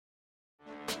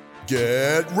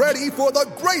Get ready for the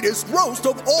greatest roast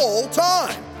of all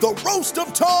time, the Roast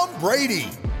of Tom Brady,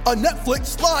 a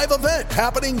Netflix live event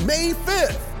happening May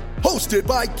 5th. Hosted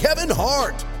by Kevin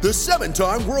Hart, the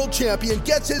 7-time world champion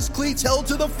gets his cleats held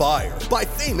to the fire by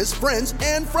famous friends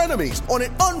and frenemies on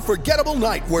an unforgettable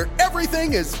night where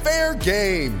everything is fair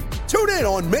game. Tune in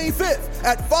on May 5th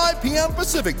at 5 p.m.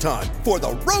 Pacific time for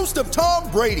the Roast of Tom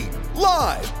Brady,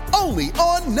 live only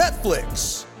on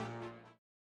Netflix.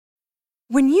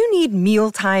 When you need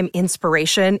mealtime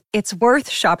inspiration, it's worth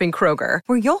shopping Kroger,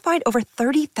 where you'll find over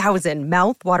 30,000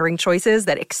 mouth-watering choices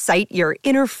that excite your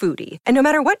inner foodie. And no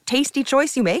matter what tasty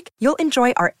choice you make, you'll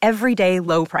enjoy our everyday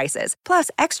low prices, plus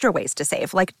extra ways to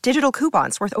save, like digital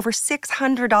coupons worth over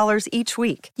 $600 each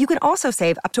week. You can also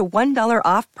save up to $1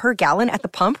 off per gallon at the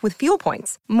pump with fuel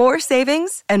points. More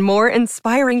savings and more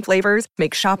inspiring flavors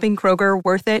make shopping Kroger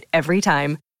worth it every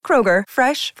time. Kroger,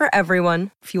 fresh for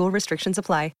everyone. Fuel restrictions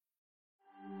apply.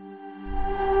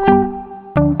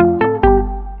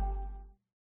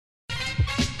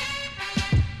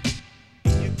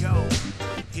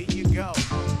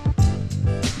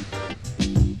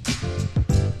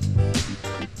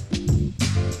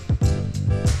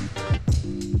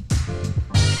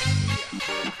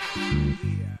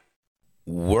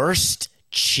 Worst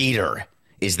cheater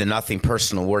is the nothing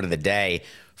personal word of the day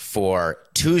for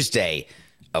Tuesday,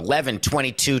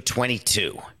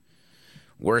 11/22/22.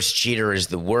 Worst cheater is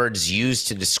the words used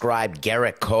to describe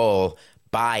Garrett Cole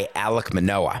by Alek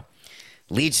Manoah.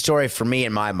 Lead story for me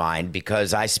in my mind,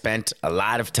 because I spent a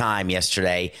lot of time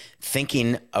yesterday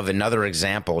thinking of another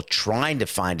example, trying to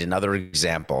find another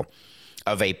example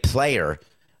of a player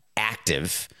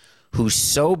active who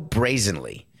so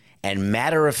brazenly and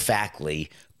matter-of-factly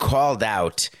called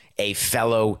out a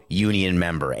fellow Union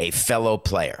member, a fellow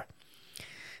player.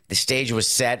 The stage was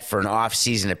set for an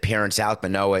off-season appearance. Alek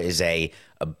Manoah is a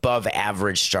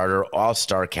above-average starter,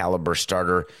 all-star caliber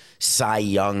starter, Cy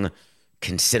Young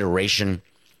consideration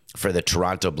for the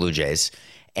Toronto Blue Jays.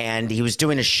 And he was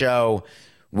doing a show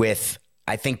with,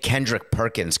 I think, Kendrick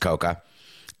Perkins, Coca,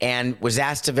 and was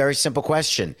asked a very simple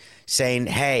question, saying,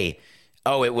 hey,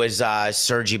 it was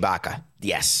Serge Ibaka.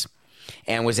 Yes.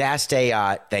 And was asked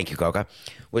thank you, Coca,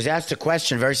 was asked a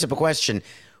question, very simple question.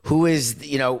 Who's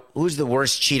the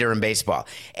worst cheater in baseball?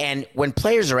 And when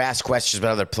players are asked questions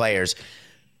about other players,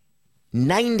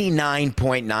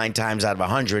 99.9 times out of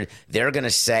 100, they're going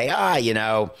to say,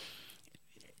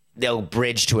 they'll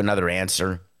bridge to another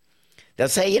answer. They'll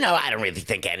say, I don't really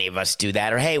think any of us do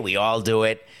that. Or, hey, we all do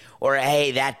it. Or,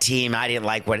 hey, that team, I didn't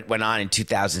like what went on in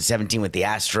 2017 with the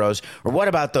Astros. Or what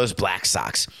about those Black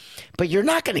Sox? But you're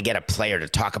not going to get a player to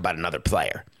talk about another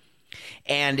player.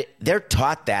 And they're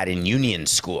taught that in union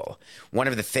school. One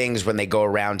of the things when they go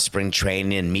around spring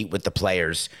training and meet with the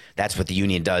players, that's what the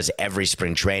union does every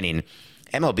spring training.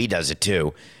 MLB does it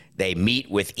too. They meet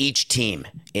with each team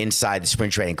inside the spring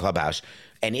training clubhouse.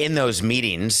 And in those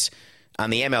meetings, on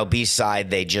the MLB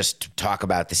side, they just talk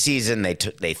about the season. They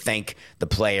thank the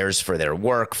players for their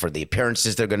work, for the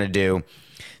appearances they're going to do.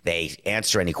 They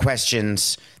answer any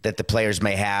questions that the players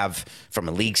may have from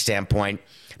a league standpoint.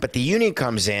 But the union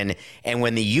comes in, and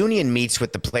when the union meets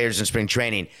with the players in spring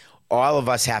training, all of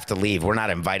us have to leave. We're not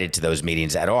invited to those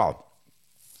meetings at all.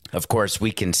 Of course,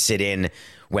 we can sit in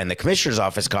when the commissioner's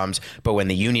office comes, but when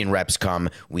the union reps come,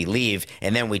 we leave,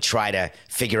 and then we try to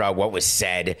figure out what was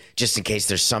said, just in case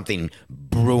there's something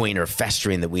brewing or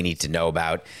festering that we need to know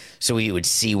about. So we would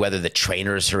see whether the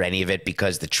trainers heard any of it,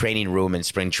 because the training room in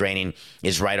spring training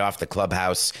is right off the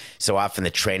clubhouse. So often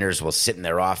the trainers will sit in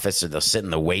their office, or they'll sit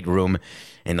in the weight room,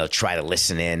 and they'll try to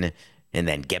listen in and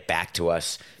then get back to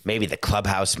us. Maybe the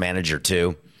clubhouse manager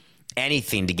too.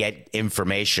 Anything to get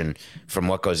information from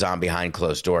what goes on behind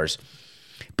closed doors.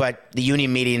 But the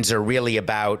union meetings are really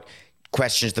about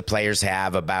questions the players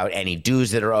have about any dues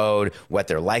that are owed, what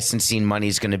their licensing money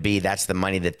is going to be. That's the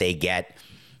money that they get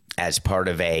as part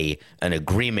of an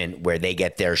agreement where they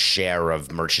get their share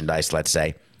of merchandise, let's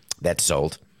say, that's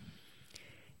sold.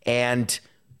 And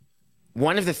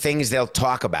one of the things they'll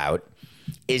talk about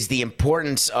is the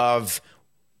importance of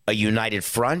a united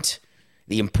front,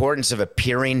 the importance of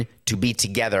appearing to be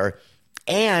together,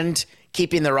 and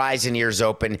keeping their eyes and ears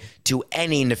open to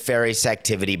any nefarious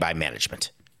activity by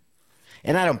management.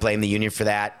 And I don't blame the union for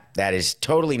that. That is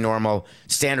totally normal,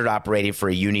 standard operating for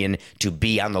a union to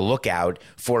be on the lookout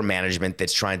for management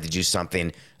that's trying to do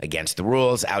something against the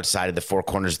rules, outside of the four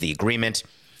corners of the agreement.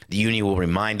 The union will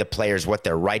remind the players what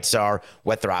their rights are,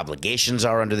 what their obligations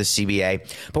are under the CBA.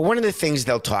 But one of the things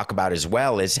they'll talk about as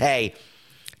well is, hey,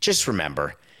 just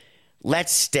remember,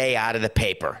 let's stay out of the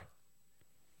paper.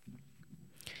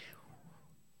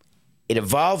 It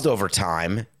evolved over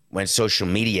time when social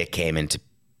media came into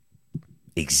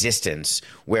existence,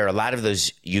 where a lot of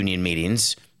those union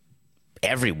meetings,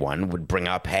 everyone would bring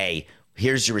up, hey,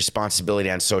 here's your responsibility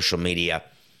on social media.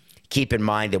 Keep in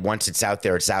mind that once it's out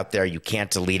there, it's out there. You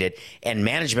can't delete it. And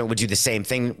management would do the same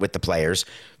thing with the players,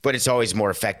 but it's always more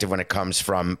effective when it comes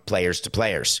from players to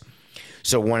players.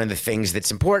 So one of the things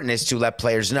that's important is to let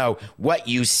players know what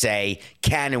you say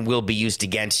can and will be used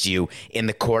against you in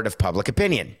the court of public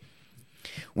opinion.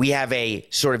 We have a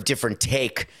sort of different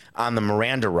take on the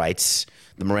Miranda rights.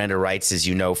 The Miranda rights, as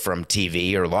you know from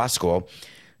TV or law school,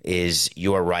 is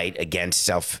your right against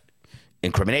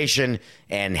self-incrimination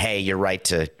and, hey, your right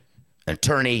to an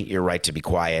attorney, your right to be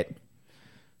quiet.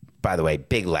 By the way,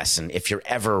 big lesson. If you're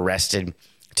ever arrested,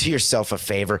 do yourself a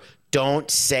favor. Don't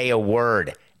say a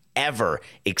word ever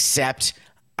except,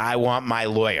 I want my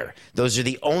lawyer. Those are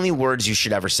the only words you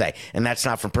should ever say. And that's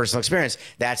not from personal experience.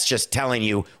 That's just telling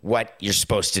you what you're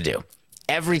supposed to do.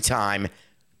 Every time,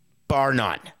 bar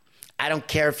none. I don't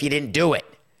care if you didn't do it.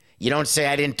 You don't say,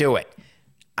 I didn't do it.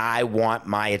 I want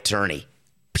my attorney.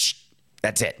 Psh,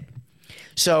 that's it.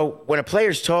 So when a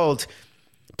player's told,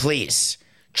 please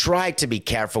try to be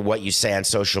careful what you say on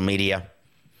social media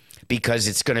because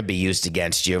it's going to be used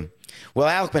against you. Well,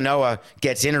 Alek Manoah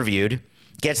gets interviewed,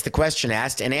 gets the question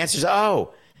asked, and answers, I'd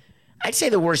say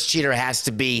the worst cheater has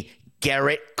to be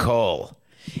Gerrit Cole.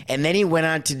 And then he went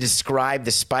on to describe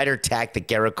the spider tack that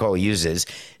Gerrit Cole uses,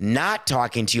 not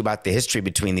talking to you about the history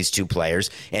between these two players.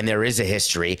 And there is a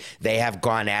history. They have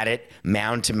gone at it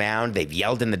mound to mound. They've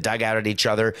yelled in the dugout at each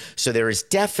other. So there is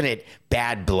definite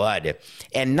bad blood.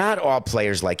 And not all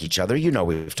players like each other. You know,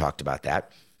 we've talked about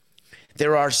that.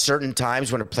 There are certain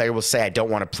times when a player will say, I don't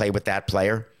want to play with that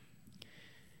player.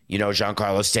 You know,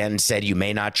 Giancarlo Stanton said, you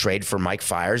may not trade for Mike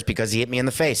Fiers because he hit me in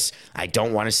the face. I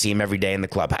don't want to see him every day in the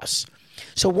clubhouse.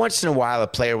 So once in a while, a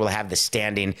player will have the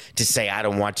standing to say, I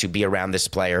don't want to be around this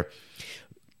player.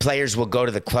 Players will go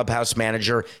to the clubhouse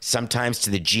manager, sometimes to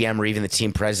the GM or even the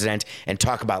team president, and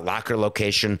talk about locker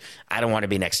location. I don't want to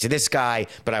be next to this guy,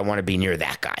 but I want to be near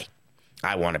that guy.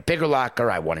 I want a bigger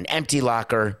locker. I want an empty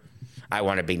locker. I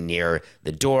want to be near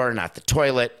the door, not the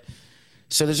toilet.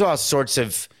 So there's all sorts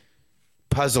of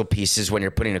puzzle pieces when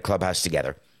you're putting a clubhouse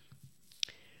together.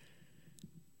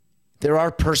 There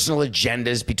are personal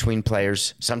agendas between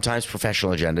players, sometimes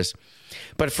professional agendas.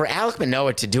 But for Alek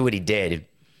Manoah to do what he did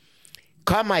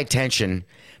caught my attention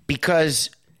because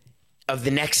of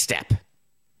the next step.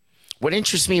 What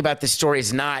interests me about this story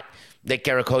is not that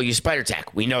Gerrit Cole used spider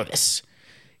tack. We know this.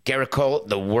 Gerrit Cole,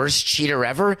 the worst cheater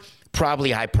ever, probably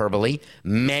hyperbole.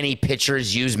 Many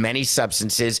pitchers use many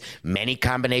substances, many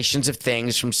combinations of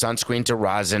things, from sunscreen to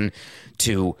rosin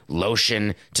to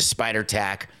lotion to spider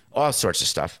tack, all sorts of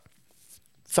stuff.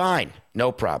 Fine,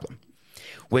 no problem.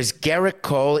 Is Gerrit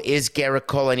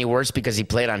Cole any worse because he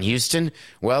played on Houston?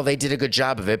 Well, they did a good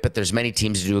job of it, but there's many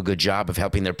teams who do a good job of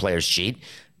helping their players cheat.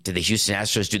 Did the Houston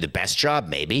Astros do the best job?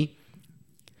 Maybe.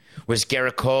 Was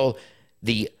Gerrit Cole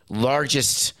the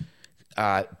largest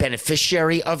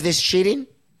beneficiary of this cheating?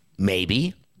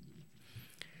 Maybe.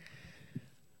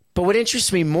 But what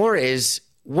interests me more is,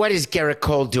 what is Gerrit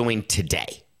Cole doing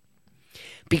today?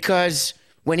 Because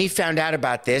when he found out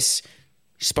about this,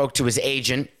 he spoke to his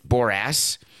agent,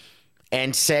 Boras,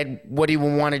 and said, what do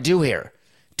we want to do here?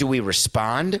 Do we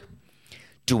respond?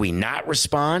 Do we not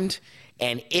respond?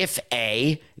 And if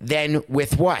A, then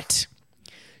with what?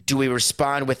 Do we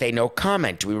respond with a no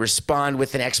comment? Do we respond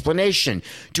with an explanation?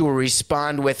 Do we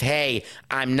respond with, hey,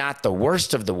 I'm not the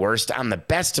worst of the worst, I'm the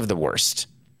best of the worst?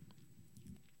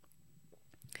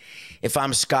 If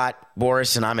I'm Scott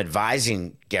Boras and I'm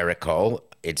advising Gerrit Cole,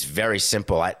 it's very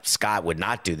simple. Scott would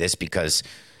not do this, because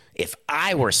if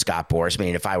I were Scott Boras,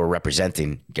 meaning if I were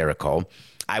representing Gerrit Cole,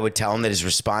 I would tell him that his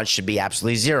response should be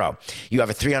absolutely zero. You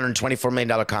have a $324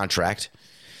 million contract.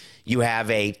 You have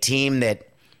a team that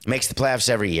makes the playoffs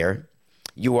every year.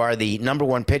 You are the number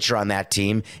one pitcher on that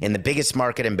team in the biggest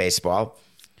market in baseball.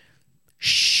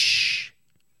 Shh.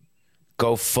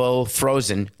 Go full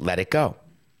Frozen. Let it go.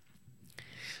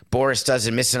 Boras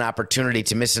doesn't miss an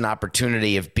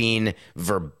opportunity of being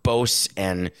verbose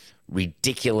and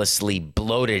ridiculously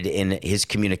bloated in his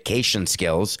communication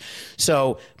skills.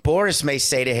 So Boras may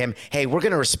say to him, hey, we're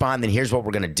going to respond, and here's what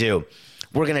we're going to do.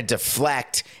 We're going to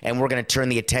deflect, and we're going to turn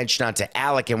the attention onto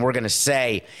Alek, and we're going to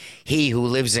say, he who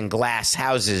lives in glass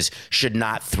houses should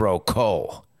not throw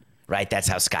coal. Right? That's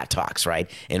how Scott talks,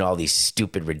 right? In all these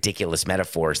stupid, ridiculous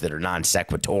metaphors that are non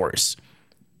sequiturs.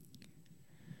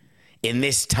 In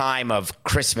this time of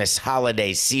Christmas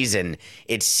holiday season,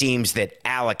 it seems that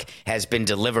Alek has been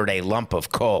delivered a lump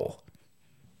of coal.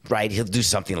 right? He'll do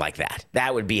something like that.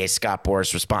 That would be a Scott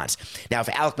Boras response. Now, if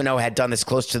Alek Manoah had done this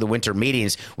close to the winter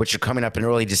meetings, which are coming up in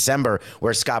early December,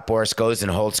 where Scott Boras goes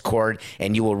and holds court,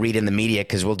 and you will read in the media,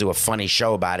 because we'll do a funny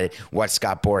show about it, what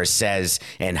Scott Boras says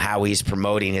and how he's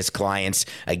promoting his clients,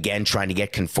 again, trying to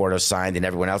get Conforto signed and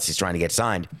everyone else he's trying to get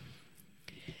signed.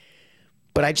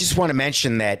 But I just want to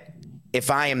mention that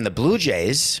if I am the Blue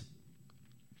Jays,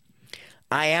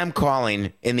 I am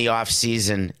calling in the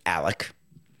offseason Alek.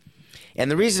 And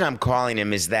the reason I'm calling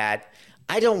him is that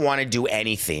I don't want to do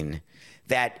anything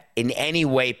that in any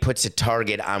way puts a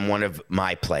target on one of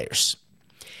my players.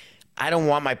 I don't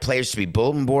want my players to be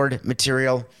bulletin board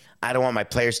material. I don't want my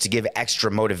players to give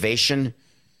extra motivation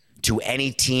to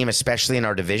any team, especially in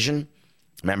our division.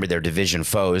 Remember, they're division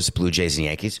foes, Blue Jays and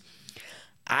Yankees.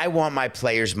 I want my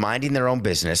players minding their own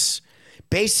business,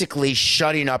 basically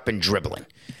shutting up and dribbling.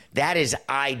 That is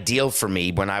ideal for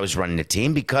me when I was running a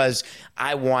team, because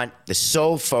I want the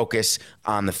sole focus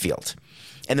on the field.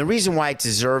 And the reason why it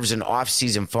deserves an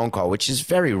off-season phone call, which is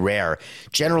very rare,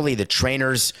 generally the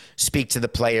trainers speak to the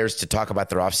players to talk about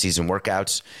their off-season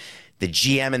workouts. The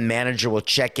GM and manager will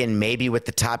check in maybe with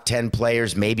the top 10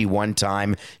 players, maybe one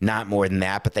time, not more than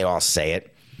that, but they all say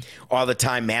it. All the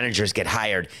time managers get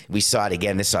hired. We saw it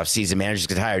again this offseason. Managers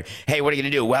get hired. Hey, what are you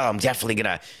going to do? Well, I'm definitely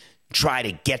going to try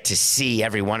to get to see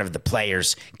every one of the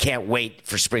players. Can't wait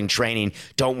for spring training.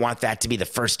 Don't want that to be the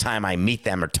first time I meet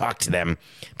them or talk to them.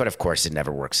 But of course, it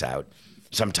never works out.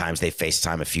 Sometimes they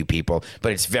FaceTime a few people,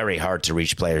 but it's very hard to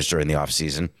reach players during the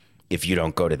offseason if you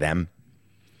don't go to them.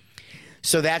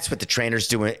 So that's what the trainers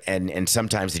do, and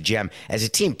sometimes the GM. As a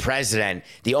team president,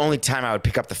 the only time I would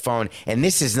pick up the phone, and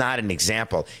this is not an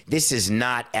example, this is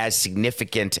not as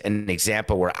significant an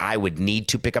example where I would need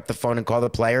to pick up the phone and call the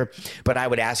player, but I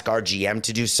would ask our GM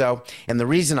to do so. And the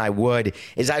reason I would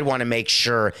is I'd want to make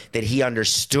sure that he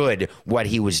understood what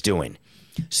he was doing.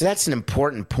 So that's an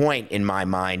important point in my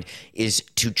mind, is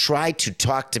to try to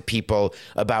talk to people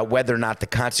about whether or not the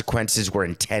consequences were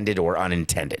intended or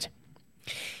unintended.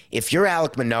 If you're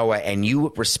Alek Manoah and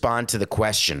you respond to the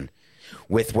question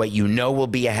with what you know will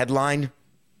be a headline,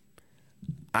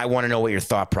 I want to know what your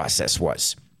thought process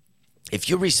was. If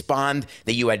you respond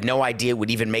that you had no idea it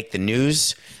would even make the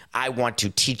news, I want to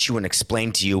teach you and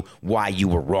explain to you why you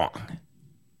were wrong.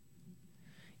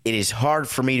 It is hard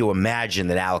for me to imagine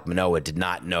that Alek Manoah did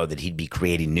not know that he'd be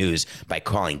creating news by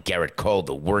calling Gerrit Cole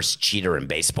the worst cheater in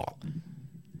baseball.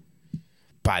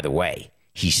 By the way,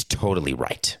 he's totally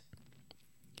right.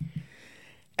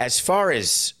 As far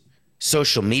as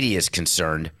social media is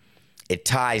concerned, it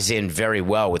ties in very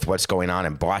well with what's going on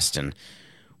in Boston,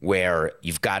 where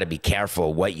you've got to be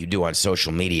careful what you do on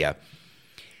social media.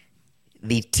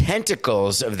 The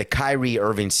tentacles of the Kyrie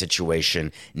Irving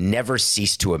situation never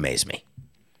cease to amaze me.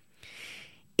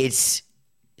 It's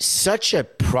such a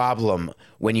problem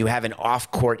when you have an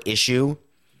off-court issue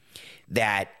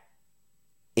that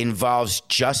involves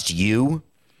just you,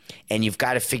 and you've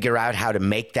got to figure out how to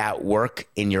make that work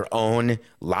in your own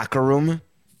locker room.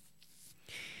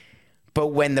 But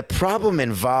when the problem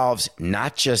involves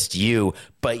not just you,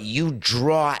 but you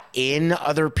draw in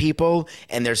other people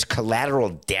and there's collateral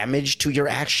damage to your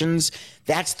actions,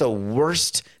 that's the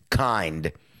worst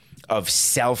kind of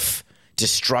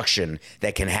self-destruction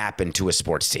that can happen to a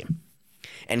sports team.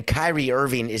 And Kyrie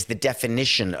Irving is the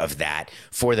definition of that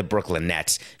for the Brooklyn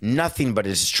Nets. Nothing but a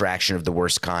distraction of the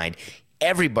worst kind.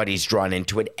 Everybody's drawn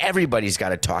into it. Everybody's got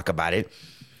to talk about it.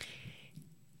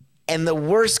 And the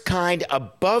worst kind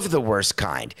above the worst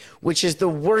kind, which is the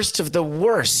worst of the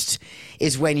worst,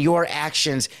 is when your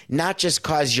actions not just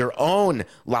cause your own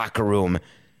locker room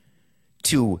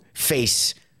to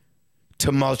face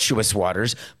tumultuous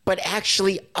waters, but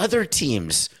actually other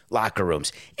teams' locker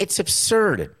rooms. It's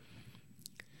absurd.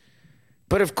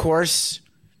 But of course,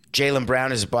 Jaylen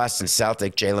Brown is a Boston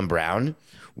Celtic. Jaylen Brown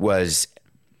was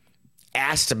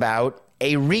asked about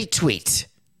a retweet.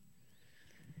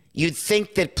 You'd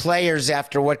think that players,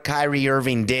 after what Kyrie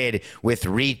Irving did with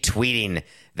retweeting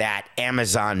that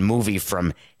Amazon movie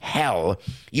from hell,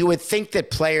 you would think that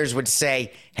players would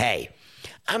say, hey,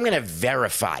 I'm going to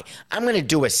verify. I'm going to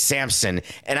do a Samson,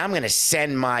 and I'm going to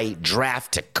send my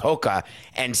draft to Coca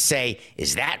and say,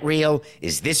 is that real?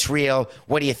 Is this real?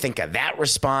 What do you think of that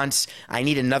response? I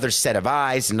need another set of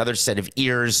eyes, another set of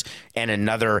ears, and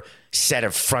another set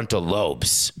of frontal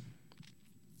lobes.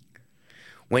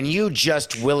 When you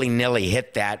just willy-nilly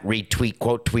hit that retweet,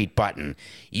 quote tweet button,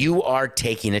 you are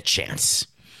taking a chance.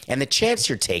 And the chance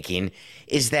you're taking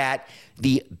is that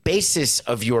the basis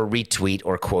of your retweet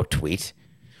or quote tweet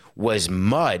was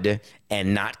mud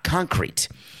and not concrete.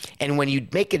 And when you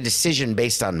make a decision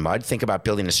based on mud, think about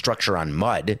building a structure on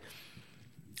mud.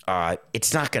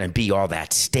 it's not going to be all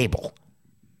that stable.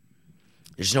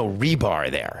 There's no rebar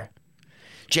there.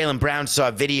 Jaylen Brown saw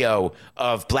a video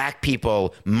of black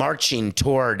people marching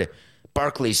toward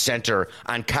Barclays Center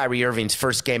on Kyrie Irving's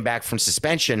first game back from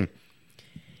suspension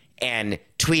and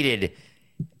tweeted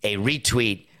a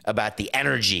retweet about the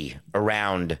energy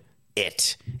around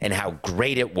it and how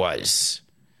great it was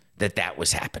that that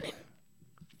was happening.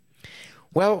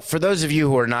 Well, for those of you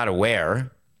who are not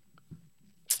aware,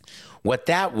 what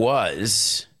that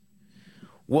was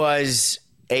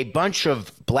a bunch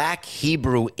of black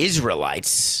Hebrew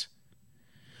Israelites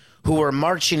who were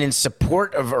marching in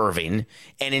support of Irving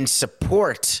and in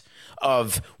support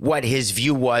of what his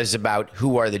view was about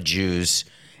who are the Jews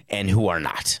and who are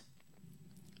not.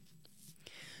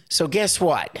 So guess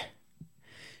what?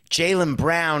 Jaylen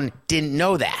Brown didn't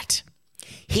know that.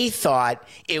 He thought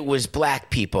it was black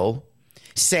people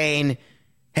saying,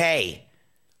 hey,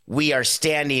 we are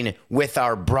standing with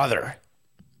our brother.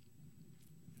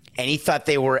 And he thought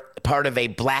they were part of a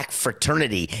black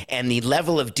fraternity. And the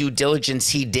level of due diligence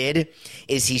he did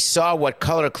is he saw what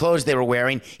color clothes they were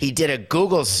wearing. He did a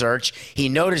Google search. He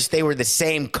noticed they were the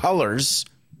same colors.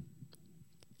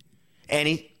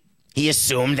 And he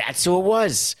assumed that's who it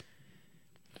was.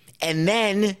 And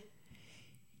then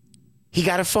he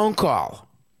got a phone call.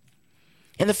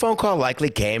 And the phone call likely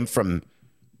came from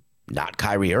not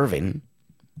Kyrie Irving,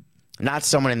 not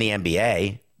someone in the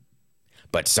NBA,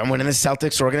 but someone in the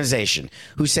Celtics organization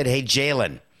who said, hey,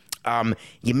 Jaylen,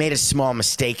 you made a small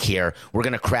mistake here. We're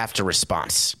going to craft a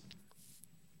response.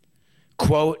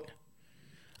 Quote,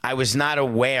 I was not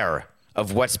aware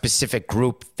of what specific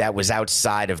group that was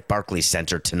outside of Barclays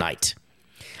Center tonight.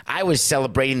 I was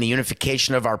celebrating the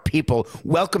unification of our people,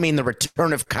 welcoming the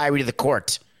return of Kyrie to the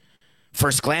court.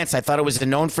 First glance, I thought it was a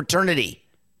known fraternity.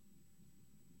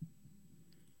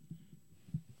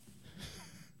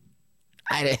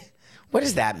 What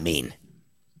does that mean?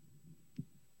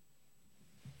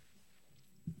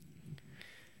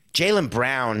 Jaylen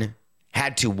Brown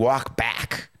had to walk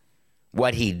back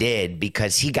what he did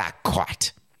because he got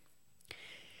caught.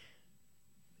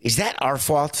 Is that our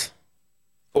fault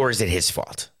or is it his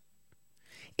fault?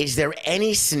 Is there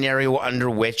any scenario under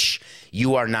which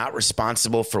you are not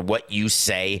responsible for what you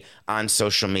say on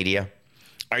social media?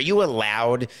 Are you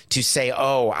allowed to say,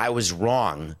 oh, I was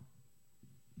wrong?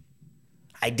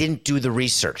 I didn't do the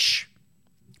research.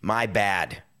 My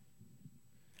bad.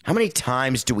 How many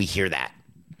times do we hear that?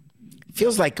 It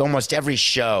feels like almost every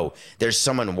show there's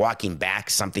someone walking back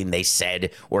something they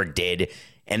said or did,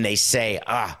 and they say,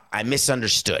 I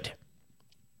misunderstood.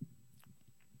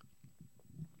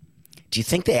 Do you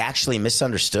think they actually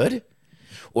misunderstood?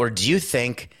 Or do you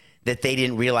think that they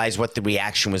didn't realize what the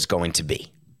reaction was going to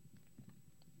be?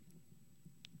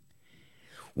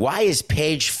 Why is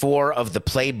page 4 of the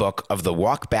playbook, of the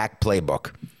walk back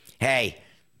playbook, hey,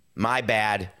 my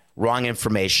bad, wrong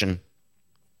information.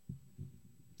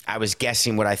 I was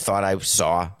guessing what I thought I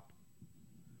saw.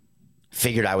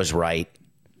 Figured I was right.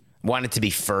 Wanted to be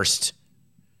first.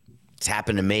 It's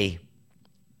happened to me.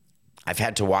 I've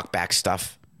had to walk back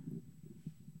stuff.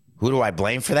 Who do I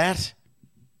blame for that?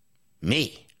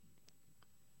 Me.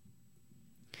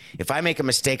 If I make a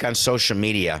mistake on social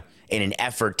media in an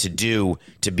effort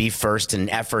to be first, in an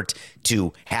effort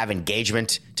to have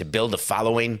engagement, to build a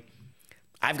following,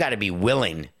 I've got to be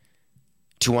willing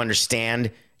to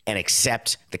understand and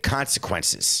accept the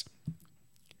consequences,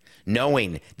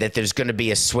 knowing that there's going to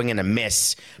be a swing and a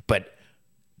miss, but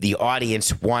the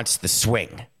audience wants the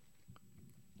swing.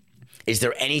 Is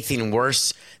there anything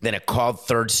worse than a called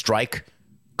third strike,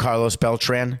 Carlos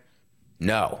Beltran?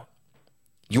 No.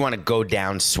 You want to go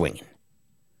down swinging.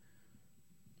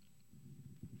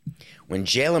 When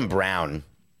Jaylen Brown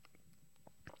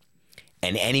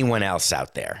and anyone else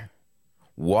out there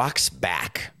walks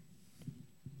back,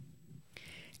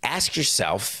 ask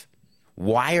yourself,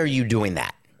 why are you doing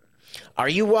that? Are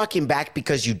you walking back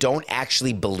because you don't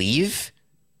actually believe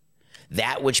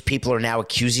that which people are now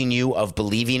accusing you of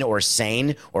believing or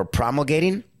saying or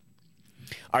promulgating?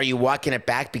 Are you walking it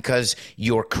back because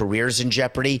your career's in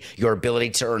jeopardy, your ability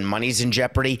to earn money's in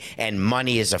jeopardy, and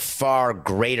money is a far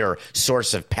greater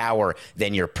source of power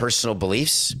than your personal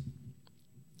beliefs?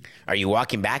 Are you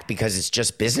walking back because it's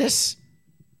just business?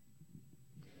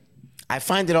 I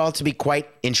find it all to be quite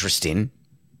interesting,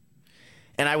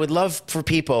 and I would love for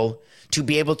people to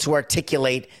be able to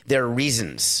articulate their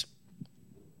reasons.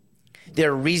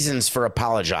 Their reasons for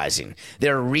apologizing.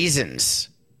 Their reasons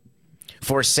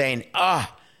for saying,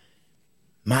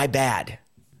 my bad.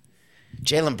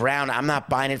 Jaylen Brown, I'm not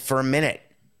buying it for a minute.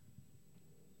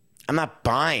 I'm not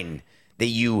buying that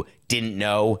you didn't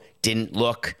know, didn't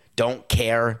look, don't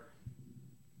care.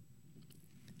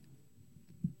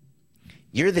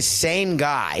 You're the same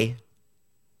guy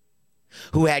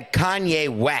who had Kanye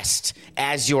West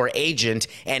as your agent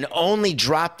and only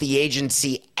dropped the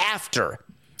agency after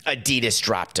Adidas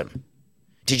dropped him.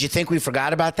 Did you think we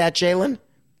forgot about that, Jalen?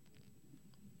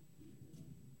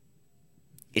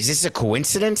 Is this a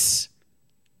coincidence?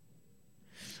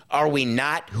 Are we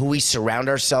not who we surround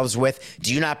ourselves with?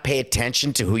 Do you not pay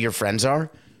attention to who your friends are?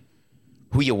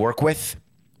 Who you work with?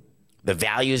 The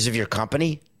values of your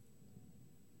company?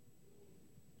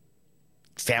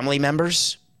 Family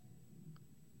members?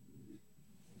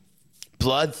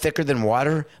 Blood thicker than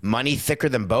water? Money thicker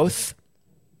than both?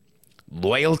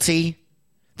 Loyalty?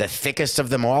 The thickest of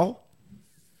them all?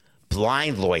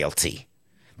 Blind loyalty.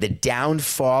 The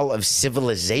downfall of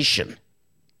civilization.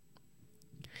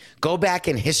 Go back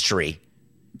in history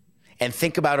and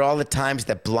think about all the times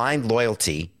that blind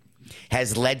loyalty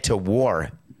has led to war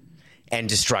and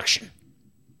destruction.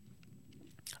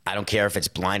 I don't care if it's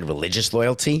blind religious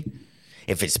loyalty,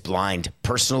 if it's blind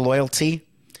personal loyalty,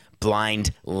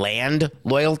 blind land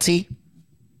loyalty.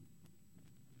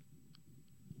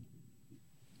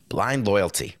 Blind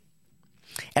loyalty.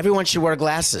 Everyone should wear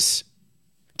glasses.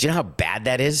 Do you know how bad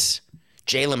that is?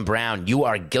 Jaylen Brown, you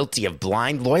are guilty of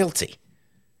blind loyalty.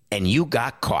 And you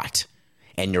got caught.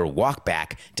 And your walk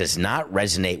back does not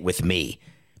resonate with me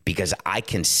because I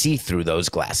can see through those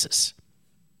glasses.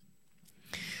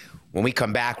 When we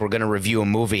come back, we're going to review a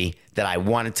movie that I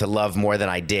wanted to love more than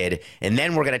I did. And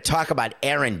then we're going to talk about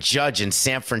Aaron Judge in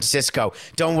San Francisco.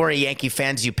 Don't worry, Yankee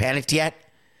fans, you panicked yet?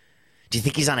 Do you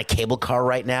think he's on a cable car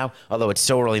right now? Although it's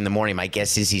so early in the morning, my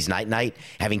guess is he's night-night,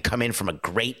 having come in from a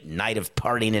great night of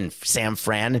partying in San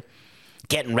Fran,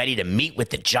 getting ready to meet with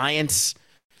the Giants.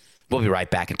 We'll be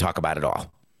right back and talk about it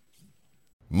all.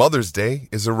 Mother's Day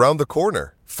is around the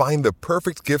corner. Find the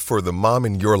perfect gift for the mom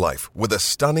in your life with a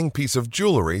stunning piece of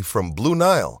jewelry from Blue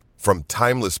Nile. From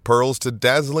timeless pearls to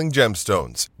dazzling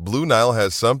gemstones, Blue Nile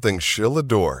has something she'll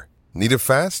adore. Need it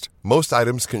fast? Most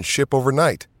items can ship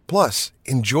overnight. Plus,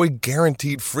 enjoy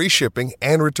guaranteed free shipping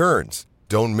and returns.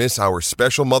 Don't miss our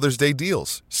special Mother's Day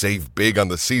deals. Save big on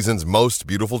the season's most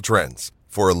beautiful trends.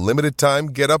 For a limited time,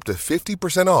 get up to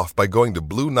 50% off by going to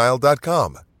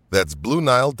BlueNile.com. That's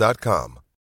BlueNile.com.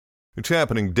 It's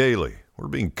happening daily. We're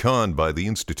being conned by the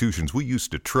institutions we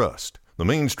used to trust. The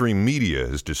mainstream media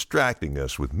is distracting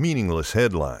us with meaningless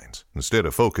headlines instead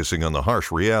of focusing on the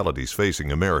harsh realities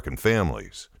facing American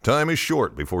families. Time is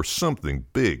short before something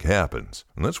big happens,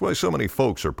 and that's why so many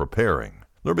folks are preparing.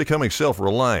 They're becoming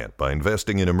self-reliant by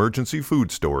investing in emergency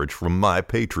food storage from My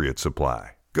Patriot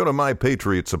Supply. Go to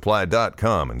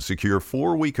MyPatriotSupply.com and secure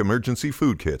 4-week emergency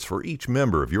food kits for each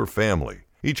member of your family.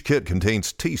 Each kit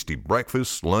contains tasty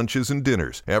breakfasts, lunches, and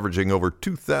dinners, averaging over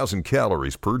 2,000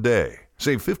 calories per day.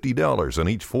 Save $50 on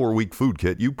each 4-week food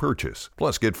kit you purchase.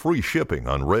 Plus, get free shipping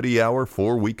on Ready Hour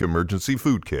 4-week emergency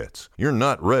food kits. You're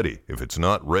not ready if it's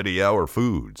not Ready Hour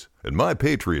Foods. At My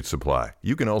Patriot Supply,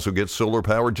 you can also get solar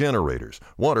power generators,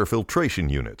 water filtration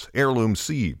units, heirloom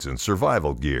seeds, and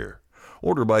survival gear.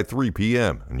 Order by 3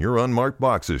 p.m. and your unmarked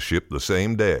boxes ship the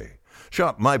same day.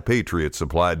 Shop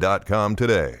MyPatriotSupply.com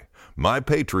today.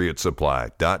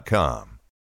 MyPatriotSupply.com.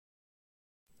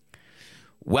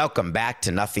 Welcome back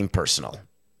to Nothing Personal.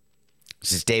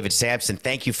 This is David Sampson.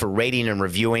 Thank you for rating and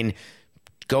reviewing.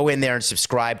 Go in there and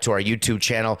subscribe to our YouTube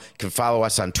channel. You can follow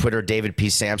us on Twitter, David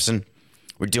P. Sampson.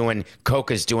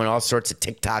 Coca's doing all sorts of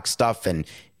TikTok stuff and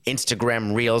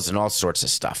Instagram Reels and all sorts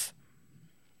of stuff.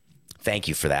 Thank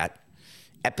you for that.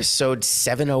 Episode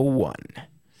 701.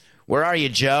 Where are you,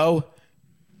 Joe?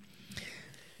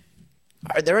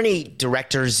 Are there any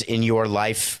directors in your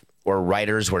life or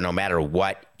writers where no matter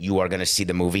what, you are going to see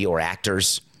the movie, or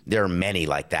actors? There are many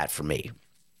like that for me.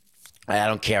 I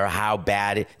don't care how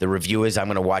bad the review is. I'm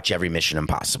going to watch every Mission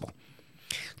Impossible.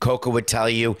 Coca would tell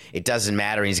you it doesn't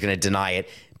matter. He's going to deny it,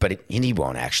 and he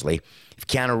won't actually. If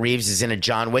Keanu Reeves is in a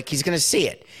John Wick, he's going to see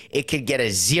it. It could get a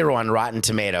 0 on Rotten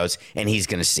Tomatoes, and he's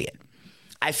going to see it.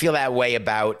 I feel that way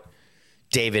about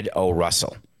David O.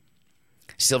 Russell.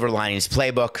 Silver Linings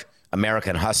Playbook,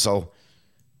 American Hustle,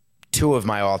 2 of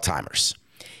my all-timers.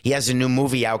 He has a new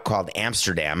movie out called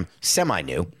Amsterdam,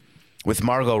 semi-new, with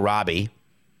Margot Robbie,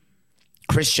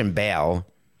 Christian Bale,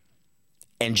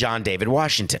 and John David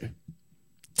Washington,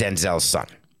 Denzel's son.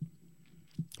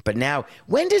 But now,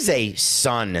 when does a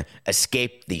son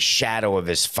escape the shadow of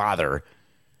his father?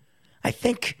 I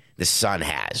think the son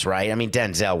has, right? I mean,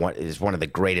 Denzel is one of the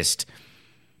greatest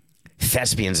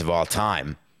thespians of all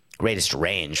time, greatest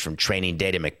range from Training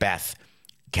Day to Macbeth,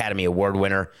 Academy Award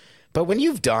winner. But when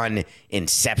you've done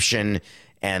Inception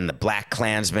and The Black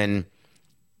Klansman,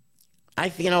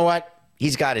 you know what?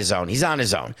 He's got his own. He's on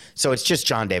his own. So it's just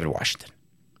John David Washington.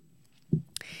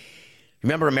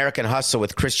 Remember American Hustle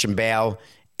with Christian Bale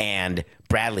and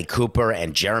Bradley Cooper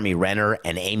and Jeremy Renner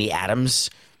and Amy Adams,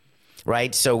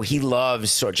 right? So he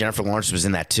loves, or Jennifer Lawrence was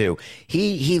in that too.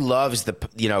 He loves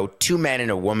the, two men and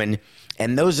a woman,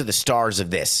 and those are the stars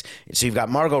of this. So you've got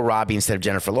Margot Robbie instead of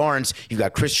Jennifer Lawrence. You've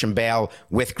got Christian Bale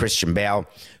with Christian Bale,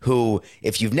 who,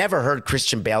 if you've never heard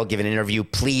Christian Bale give an interview,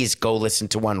 please go listen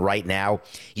to one right now.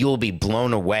 You will be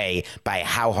blown away by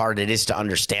how hard it is to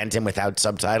understand him without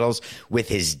subtitles, with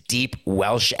his deep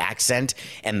Welsh accent,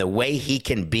 and the way he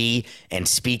can be and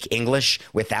speak English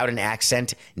without an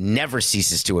accent never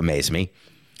ceases to amaze me.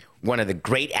 One of the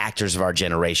great actors of our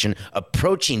generation,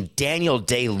 approaching Daniel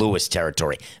Day-Lewis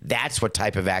territory. That's what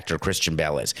type of actor Christian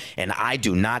Bale is. And I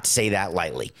do not say that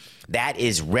lightly. That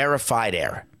is rarefied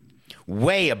air.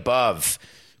 Way above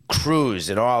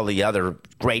Cruise and all the other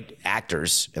great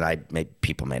actors. And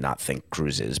people may not think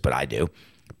Cruise is, but I do.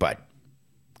 But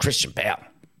Christian Bale,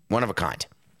 one of a kind.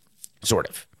 Sort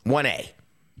of. 1A.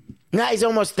 Now he's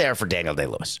almost there for Daniel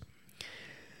Day-Lewis.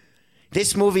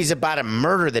 This movie's about a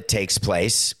murder that takes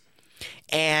place.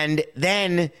 And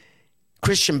then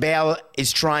Christian Bale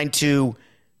is trying to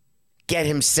get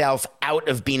himself out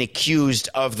of being accused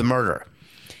of the murder.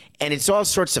 And it's all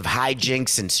sorts of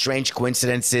hijinks and strange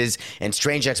coincidences and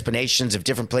strange explanations of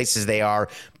different places they are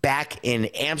back in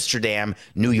Amsterdam,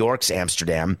 New York's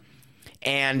Amsterdam.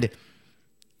 And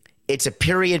it's a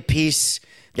period piece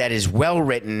that is well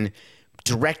written,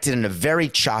 directed in a very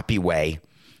choppy way,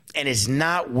 and is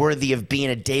not worthy of being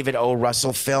a David O.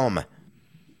 Russell film.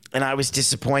 And I was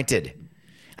disappointed.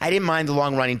 I didn't mind the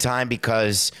long running time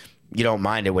because you don't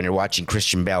mind it when you're watching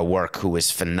Christian Bale work, who is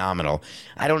phenomenal.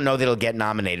 I don't know that he'll get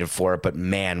nominated for it, but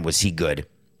man, was he good.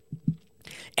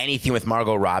 Anything with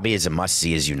Margot Robbie is a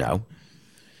must-see, as you know.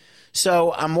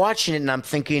 So I'm watching it and I'm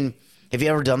thinking, have you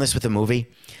ever done this with a movie?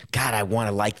 God, I want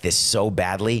to like this so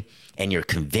badly. And you're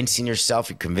convincing yourself.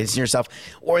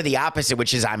 Or the opposite,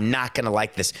 which is I'm not going to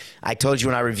like this. I told you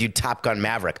when I reviewed Top Gun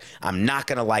Maverick, I'm not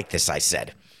going to like this, I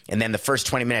said. And then the first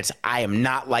 20 minutes, I am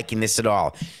not liking this at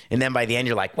all. And then by the end,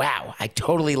 you're like, wow, I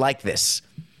totally like this.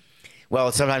 Well,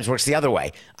 it sometimes works the other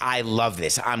way. I love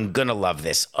this. I'm going to love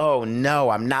this. Oh, no,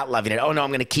 I'm not loving it. Oh, no, I'm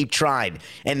going to keep trying.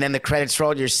 And then the credits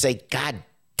roll, you say, God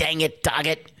dang it, dog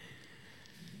it.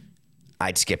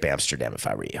 I'd skip Amsterdam if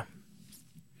I were you.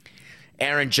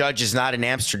 Aaron Judge is not in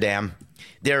Amsterdam.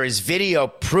 There is video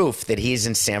proof that he's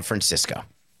in San Francisco.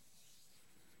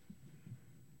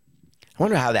 I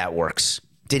wonder how that works.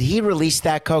 Did he release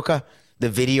that, Coca? The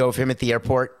video of him at the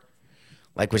airport?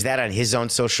 Like, was that on his own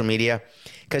social media?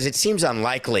 Because it seems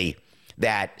unlikely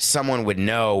that someone would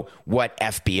know what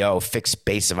FBO, fixed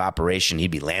base of operation,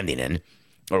 he'd be landing in,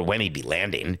 or when he'd be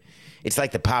landing. It's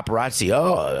like the paparazzi.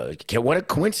 Oh, what a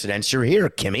coincidence you're here,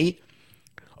 Kimmy.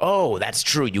 Oh, that's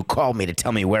true. You called me to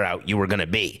tell me where you were going to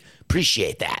be.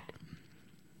 Appreciate that.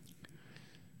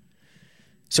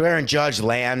 So Aaron Judge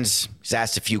lands. He's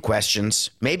asked a few questions.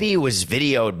 Maybe he was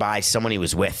videoed by someone he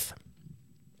was with.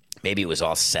 Maybe it was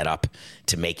all set up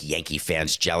to make Yankee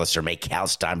fans jealous or make Hal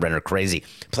Steinbrenner crazy.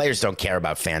 Players don't care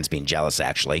about fans being jealous,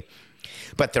 actually.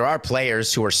 But there are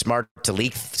players who are smart to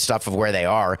leak stuff of where they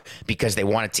are because they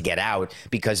want it to get out.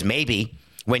 Because maybe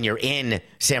when you're in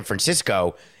San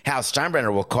Francisco, Hal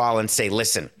Steinbrenner will call and say,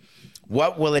 listen,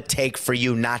 what will it take for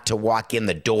you not to walk in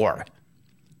the door?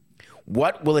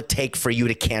 What will it take for you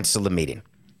to cancel the meeting?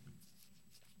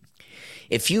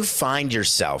 If you find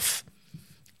yourself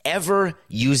ever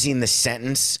using the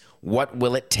sentence, what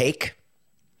will it take?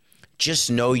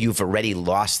 Just know you've already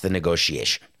lost the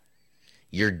negotiation.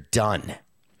 You're done.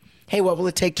 Hey, what will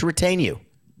it take to retain you?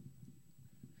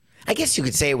 I guess you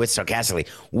could say it with sarcastically.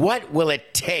 What will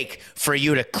it take for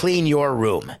you to clean your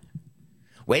room?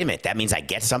 Wait a minute, that means I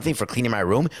get something for cleaning my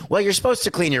room? Well, you're supposed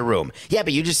to clean your room. Yeah,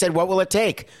 but you just said, what will it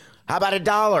take? How about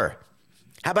 $1?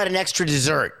 How about an extra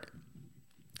dessert?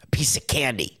 A piece of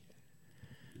candy?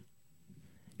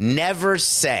 Never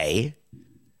say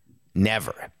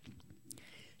never.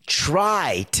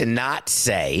 Try to not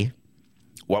say,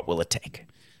 what will it take?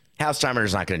 Hal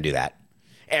Steinbrenner's not going to do that.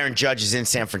 Aaron Judge is in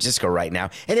San Francisco right now,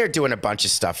 and they're doing a bunch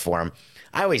of stuff for him.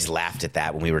 I always laughed at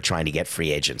that when we were trying to get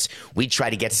free agents. We'd try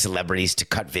to get celebrities to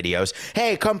cut videos.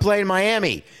 Hey, come play in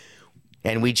Miami.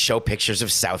 And we'd show pictures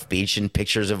of South Beach and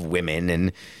pictures of women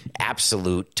and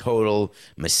absolute, total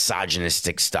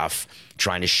misogynistic stuff,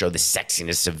 trying to show the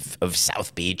sexiness of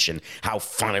South Beach and how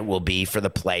fun it will be for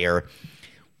the player,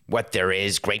 what there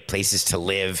is, great places to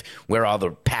live, where all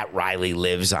the Pat Riley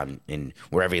lives in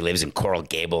wherever he lives in Coral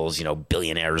Gables,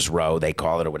 Billionaires Row, they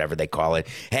call it, or whatever they call it.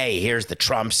 Hey, here's the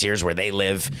Trumps, here's where they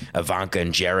live, Ivanka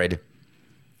and Jared.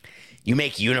 You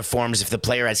make uniforms. If the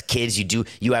player has kids,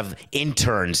 you have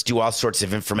interns do all sorts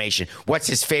of information. What's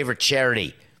his favorite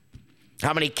charity?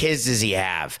 How many kids does he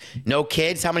have? No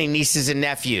kids? How many nieces and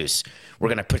nephews? We're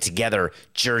going to put together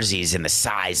jerseys in the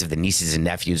size of the nieces and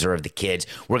nephews or of the kids.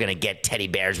 We're going to get teddy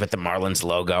bears with the Marlins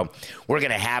logo. We're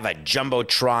going to have a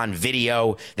Jumbotron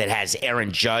video that has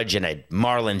Aaron Judge in a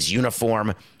Marlins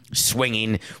uniform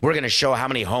swinging. We're going to show how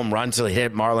many home runs he'll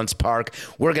hit at Marlins Park.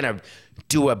 We're going to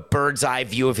do a bird's eye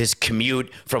view of his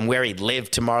commute from where he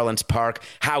lived to Marlins Park,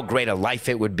 how great a life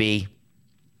it would be.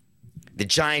 The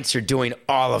Giants are doing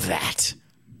all of that.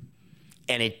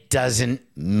 And it doesn't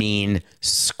mean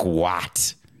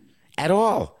squat at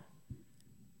all.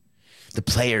 The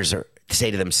players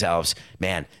say to themselves,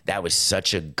 man, that was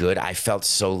such a good, I felt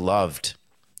so loved.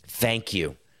 Thank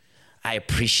you. I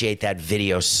appreciate that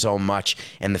video so much.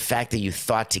 And the fact that you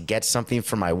thought to get something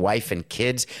for my wife and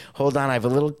kids, hold on, I have a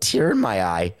little tear in my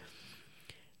eye.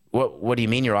 What do you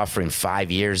mean you're offering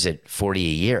 5 years at $40 a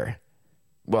year?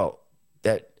 Well,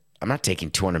 I'm not taking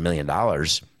 $200 million.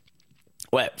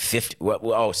 What, 50?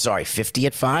 Oh, sorry, 50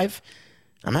 at 5?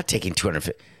 I'm not taking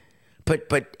 250.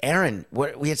 But Aaron,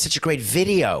 we had such a great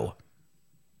video.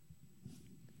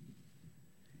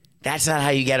 That's not how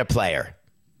you get a player.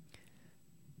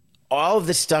 All of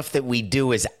the stuff that we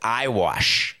do is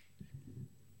eyewash.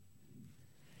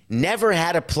 Never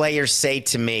had a player say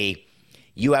to me,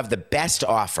 you have the best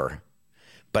offer,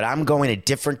 but I'm going a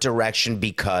different direction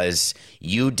because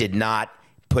you did not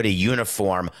put a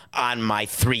uniform on my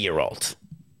 3-year-old.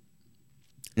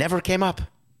 Never came up.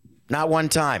 Not one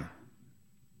time.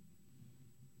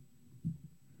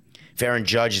 If Aaron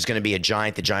Judge is going to be a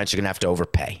Giant, the Giants are going to have to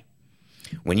overpay.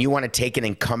 When you want to take an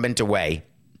incumbent away,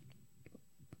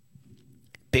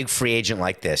 big free agent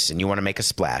like this, and you want to make a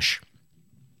splash,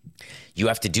 you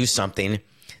have to do something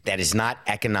that is not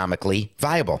economically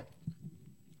viable.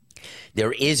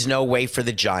 There is no way for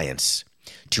the Giants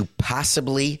to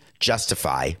possibly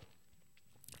justify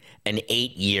an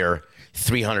 8-year,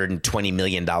 $320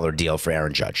 million deal for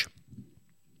Aaron Judge.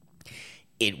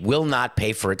 It will not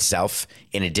pay for itself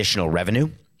in additional revenue.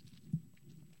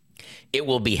 It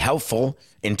will be helpful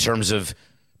in terms of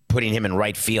putting him in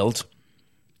right field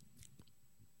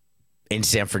in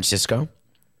San Francisco.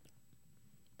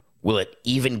 Will it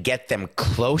even get them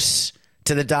close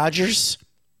to the Dodgers?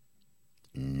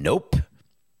 Nope.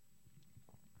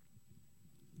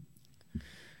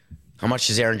 How much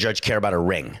does Aaron Judge care about a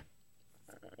ring?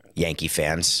 Yankee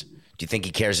fans. Do you think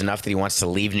he cares enough that he wants to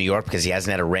leave New York because he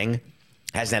hasn't had a ring?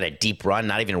 Hasn't had a deep run,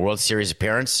 not even a World Series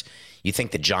appearance? You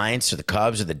think the Giants or the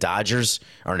Cubs or the Dodgers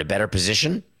are in a better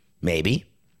position? Maybe.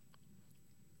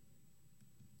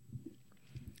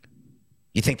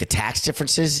 You think the tax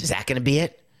differences, is that going to be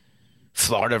it?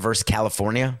 Florida versus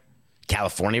California?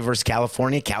 California versus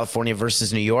California? California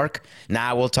versus New York?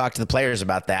 Nah, we'll talk to the players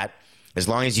about that. As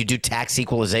long as you do tax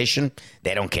equalization,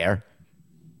 they don't care.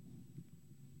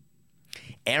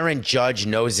 Aaron Judge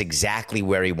knows exactly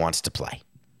where he wants to play.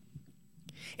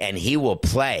 And he will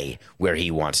play where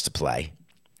he wants to play.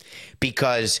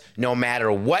 Because no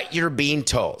matter what you're being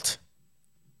told,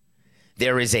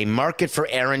 there is a market for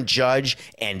Aaron Judge,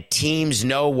 and teams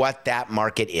know what that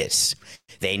market is.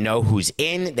 They know who's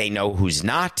in, they know who's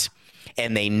not,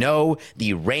 and they know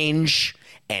the range,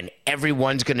 and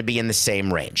everyone's going to be in the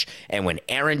same range. And when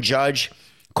Aaron Judge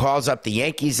calls up the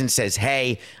Yankees and says,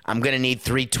 hey, I'm going to need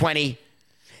 320,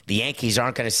 the Yankees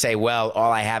aren't going to say, well,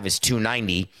 all I have is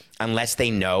 290, unless they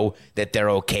know that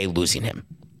they're okay losing him.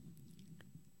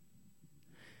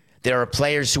 There are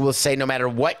players who will say, no matter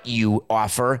what you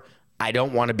offer, I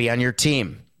don't want to be on your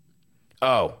team.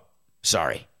 Oh,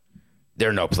 sorry. There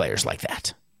are no players like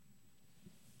that.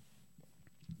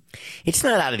 It's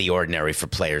not out of the ordinary for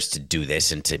players to do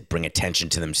this and to bring attention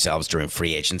to themselves during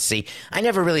free agency. I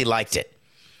never really liked it.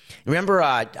 Remember,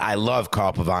 I love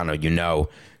Carl Pavano, you know,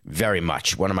 very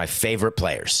much. One of my favorite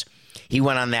players. He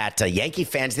went on that, Yankee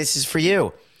fans, this is for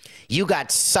you. You got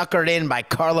suckered in by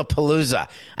Carla Palooza.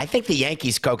 I think the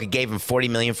Yankees, Coca, gave him $40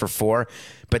 million for 4,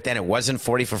 but then it wasn't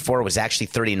 40 for 4. It was actually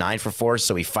 39 for 4,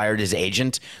 so he fired his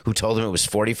agent who told him it was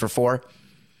 40 for 4.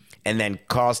 And then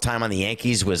Carl's time on the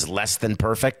Yankees was less than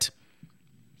perfect.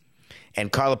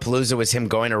 And Carla Palooza was him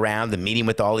going around the meeting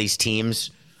with all these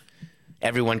teams,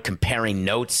 everyone comparing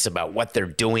notes about what they're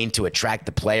doing to attract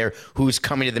the player who's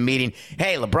coming to the meeting.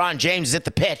 Hey, LeBron James is at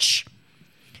the pitch.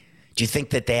 Do you think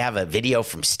that they have a video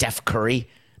from Steph Curry?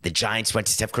 The Giants went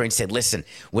to Steph Curry and said, listen,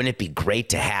 wouldn't it be great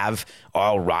to have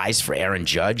all rise for Aaron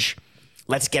Judge?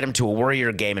 Let's get him to a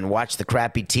Warrior game and watch the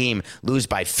crappy team lose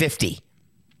by 50.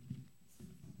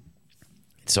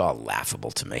 It's all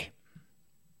laughable to me.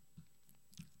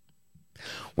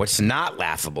 What's not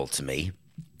laughable to me,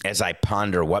 as I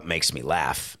ponder what makes me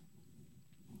laugh,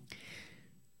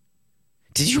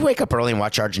 did you wake up early and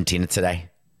watch Argentina today?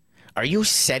 Are you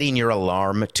setting your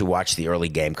alarm to watch the early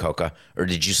game, Coca, or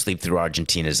did you sleep through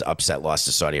Argentina's upset loss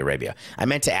to Saudi Arabia? I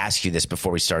meant to ask you this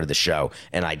before we started the show,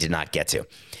 and I did not get to.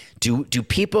 Do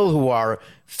people who are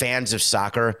fans of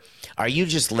soccer, are you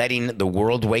just letting the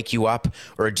world wake you up,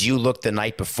 or do you look the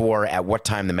night before at what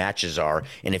time the matches are,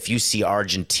 and if you see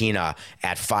Argentina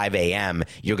at 5 a.m.,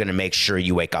 you're going to make sure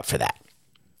you wake up for that?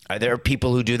 Are there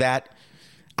people who do that?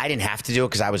 I didn't have to do it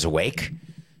because I was awake.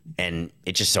 And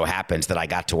it just so happens that I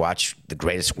got to watch the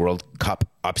greatest World Cup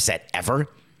upset ever.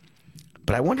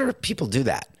 But I wonder if people do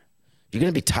that. You're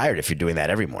going to be tired if you're doing that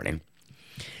every morning.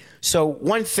 So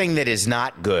one thing that is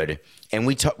not good, and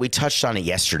we touched on it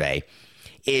yesterday,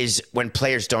 is when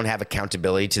players don't have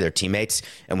accountability to their teammates.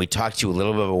 And we talked to you a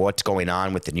little bit about what's going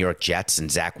on with the New York Jets and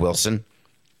Zach Wilson.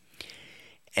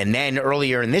 And then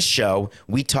earlier in this show,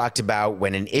 we talked about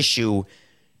when an issue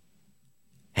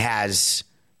has...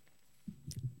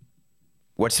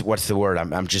 What's the word?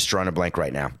 I'm just drawing a blank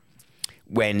right now.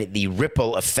 When the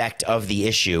ripple effect of the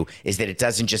issue is that it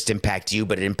doesn't just impact you,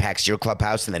 but it impacts your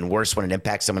clubhouse, and then worse when it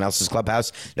impacts someone else's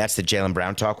clubhouse. That's the Jaylen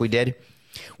Brown talk we did.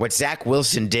 What Zach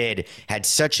Wilson did had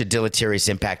such a deleterious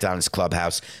impact on his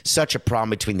clubhouse, such a problem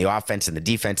between the offense and the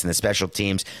defense and the special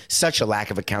teams, such a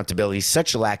lack of accountability,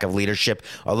 such a lack of leadership,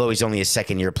 although he's only a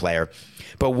second-year player.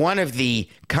 But one of the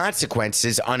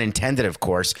consequences, unintended, of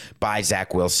course, by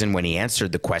Zach Wilson when he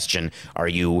answered the question, are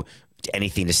you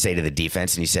anything to say to the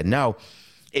defense? And he said no,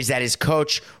 is that his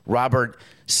coach, Robert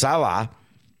Saleh,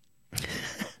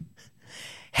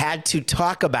 had to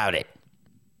talk about it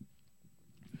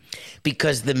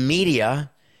because the media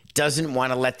doesn't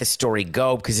want to let the story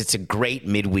go because it's a great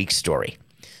midweek story.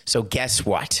 So guess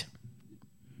what?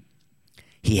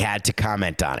 He had to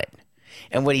comment on it.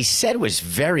 And what he said was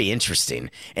very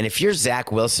interesting. And if you're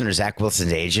Zach Wilson or Zach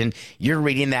Wilson's agent, you're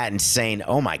reading that and saying,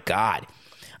 oh, my God,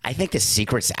 I think the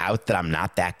secret's out that I'm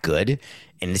not that good.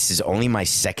 And this is only my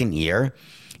second year.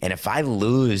 And if I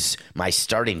lose my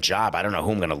starting job, I don't know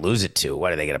who I'm going to lose it to.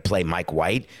 What, are they going to play Mike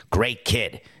White? Great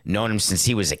kid. Known him since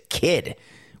he was a kid.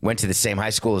 Went to the same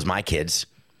high school as my kids.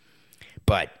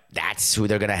 But that's who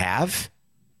they're going to have?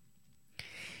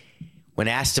 When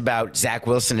asked about Zach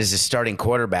Wilson as his starting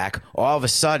quarterback, all of a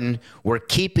sudden, we're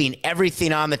keeping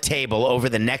everything on the table over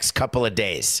the next couple of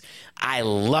days. I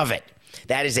love it.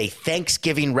 That is a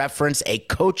Thanksgiving reference, a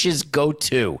coach's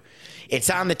go-to. It's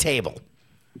on the table.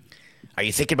 Are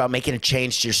you thinking about making a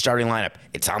change to your starting lineup?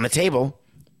 It's on the table.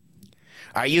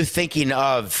 Are you thinking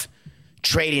of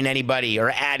trading anybody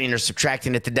or adding or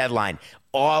subtracting at the deadline?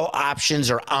 All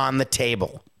options are on the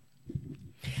table.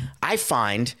 I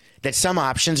find that some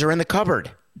options are in the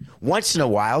cupboard. Once in a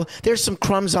while, there's some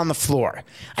crumbs on the floor.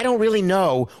 I don't really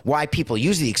know why people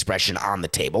use the expression on the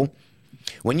table.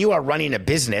 When you are running a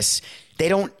business, they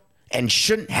don't and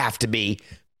shouldn't have to be.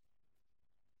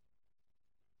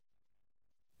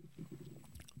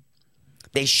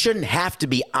 They shouldn't have to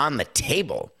be on the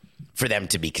table for them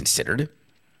to be considered.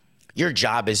 Your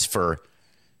job is for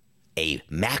a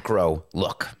macro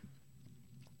look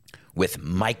with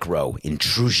micro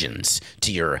intrusions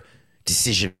to your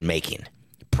decision-making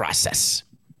process.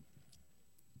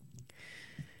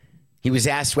 He was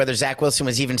asked whether Zach Wilson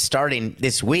was even starting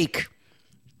this week.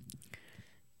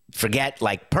 Forget,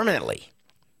 like, permanently.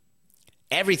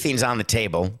 Everything's on the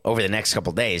table over the next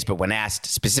couple days, but when asked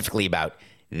specifically about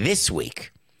this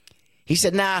week, he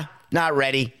said, nah, not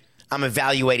ready. I'm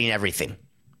evaluating everything.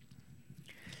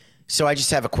 So I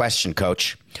just have a question,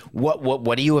 Coach.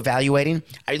 What are you evaluating?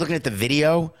 Are you looking at the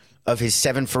video of his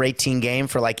 7 for 18 game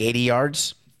for like 80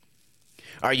 yards?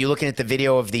 Are you looking at the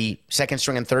video of the second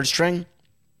string and third string?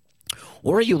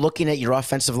 Or are you looking at your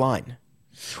offensive line?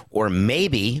 Or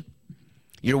maybe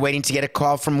you're waiting to get a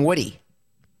call from Woody.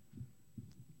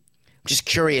 I'm just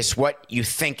curious what you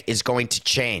think is going to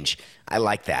change. I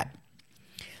like that.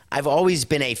 I've always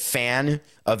been a fan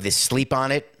of the sleep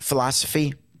on it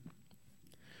philosophy.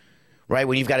 Right?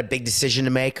 When you've got a big decision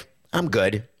to make, I'm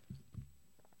good.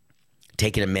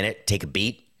 Taking a minute, take a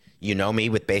beat. You know me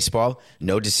with baseball.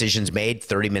 No decisions made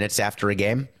 30 minutes after a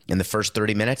game in the first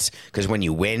 30 minutes. Because when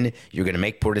you win, you're going to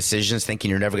make poor decisions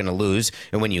thinking you're never going to lose.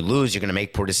 And when you lose, you're going to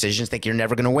make poor decisions thinking you're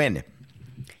never going to win.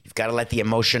 You've got to let the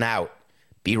emotion out.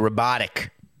 Be robotic.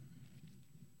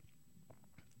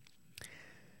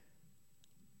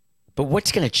 But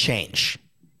what's going to change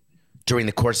during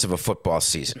the course of a football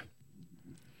season?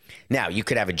 Now, you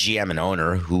could have a GM and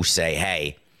owner who say,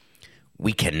 hey,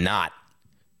 we cannot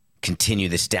continue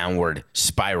this downward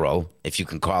spiral, if you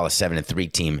can call a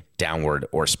 7-3 team downward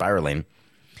or spiraling.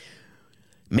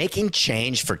 Making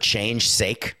change for change's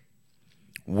sake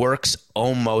works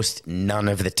almost none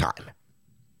of the time.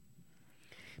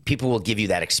 People will give you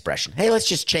that expression. Hey, let's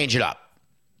just change it up.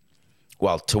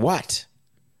 Well, to what?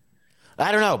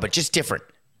 I don't know, but just different.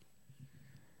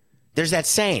 There's that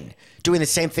saying, doing the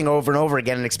same thing over and over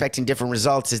again and expecting different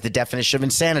results is the definition of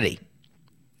insanity.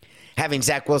 Having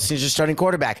Zach Wilson as your starting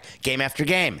quarterback game after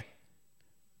game.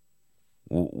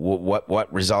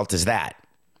 What result is that?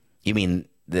 You mean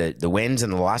the wins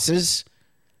and the losses?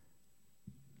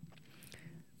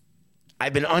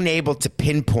 I've been unable to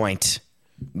pinpoint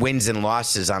wins and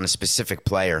losses on a specific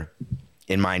player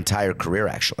in my entire career,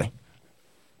 actually.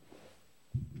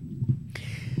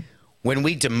 When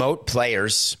we demote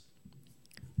players,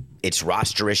 it's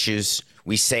roster issues.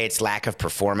 We say it's lack of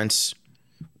performance.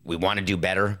 We want to do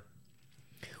better.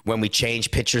 When we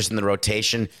change pitchers in the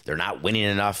rotation, they're not winning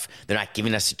enough. They're not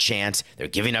giving us a chance. They're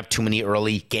giving up too many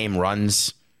early game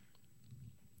runs.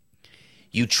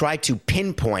 You try to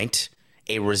pinpoint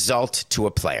a result to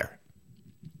a player.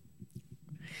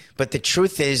 But the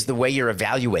truth is, the way you're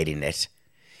evaluating it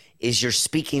is you're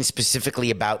speaking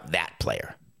specifically about that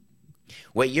player.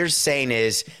 What you're saying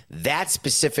is that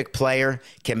specific player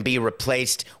can be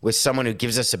replaced with someone who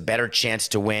gives us a better chance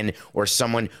to win, or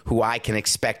someone who I can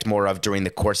expect more of during the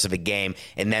course of a game,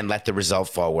 and then let the result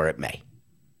fall where it may.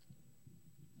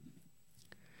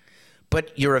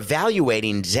 But you're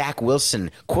evaluating Zach Wilson.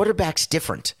 Quarterback's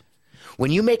different.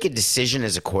 When you make a decision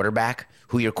as a quarterback,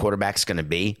 who your quarterback's going to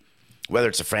be, whether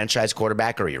it's a franchise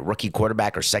quarterback or your rookie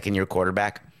quarterback or second-year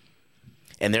quarterback,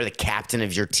 and they're the captain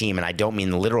of your team, and I don't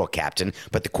mean the literal captain,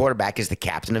 but the quarterback is the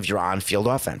captain of your on-field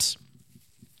offense.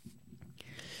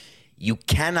 You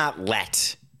cannot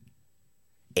let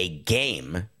a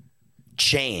game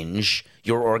change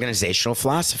your organizational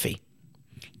philosophy,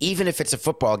 even if it's a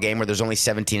football game where there's only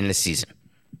 17 in a season.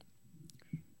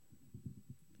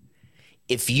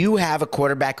 If you have a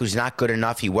quarterback who's not good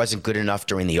enough, he wasn't good enough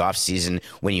during the offseason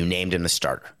when you named him the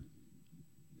starter.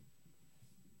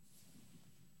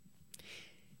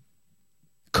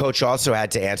 Coach also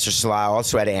had to answer, Salah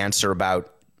also had to answer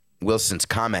about Wilson's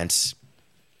comments.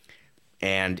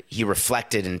 And he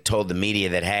reflected and told the media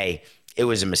that, hey, it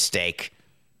was a mistake.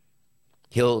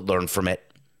 He'll learn from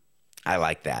it. I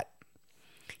like that.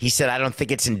 He said, I don't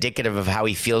think it's indicative of how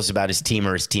he feels about his team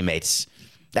or his teammates.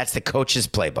 That's the coach's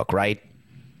playbook, right?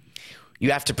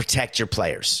 You have to protect your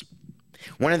players.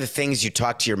 One of the things you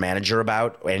talk to your manager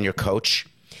about and your coach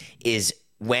is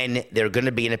when they're going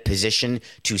to be in a position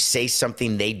to say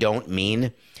something they don't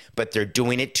mean, but they're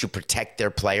doing it to protect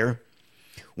their player.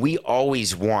 We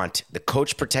always want the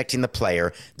coach protecting the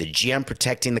player, the GM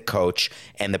protecting the coach,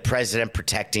 and the president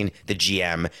protecting the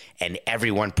GM, and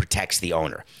everyone protects the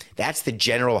owner. That's the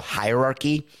general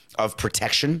hierarchy of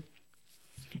protection,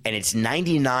 and it's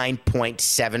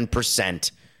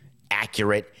 99.7%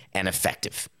 accurate and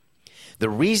effective.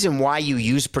 The reason why you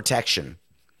use protection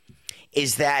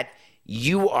is that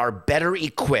you are better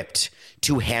equipped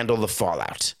to handle the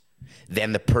fallout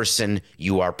than the person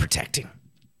you are protecting.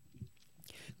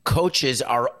 Coaches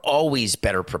are always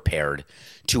better prepared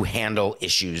to handle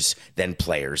issues than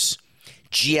players.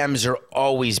 GMs are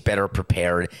always better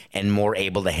prepared and more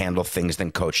able to handle things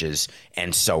than coaches,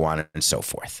 and so on and so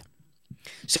forth.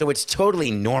 So it's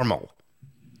totally normal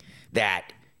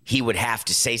that he would have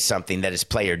to say something that his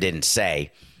player didn't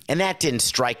say, and that didn't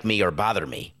strike me or bother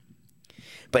me.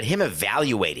 But him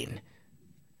evaluating,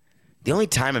 the only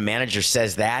time a manager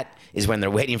says that is when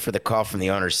they're waiting for the call from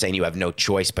the owner saying you have no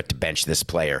choice but to bench this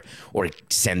player or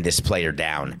send this player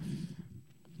down.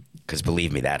 Because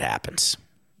believe me, that happens.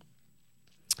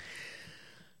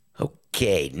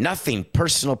 Okay, nothing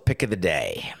personal pick of the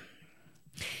day.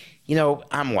 You know,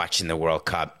 I'm watching the World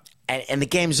Cup, and the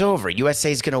game's over.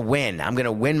 USA's going to win. I'm going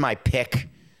to win my pick.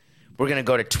 We're going to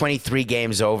go to 23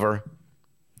 games over.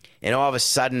 And all of a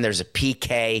sudden, there's a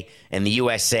PK, and the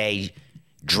USA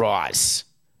draws.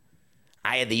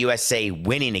 I had the USA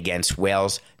winning against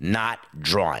Wales, not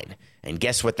drawing. And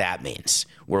guess what that means?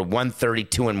 We're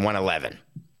 132 and 111.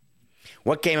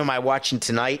 What game am I watching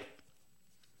tonight?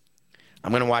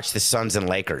 I'm going to watch the Suns and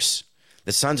Lakers.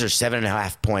 The Suns are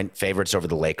 7.5-point favorites over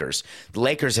the Lakers. The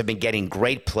Lakers have been getting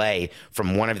great play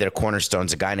from one of their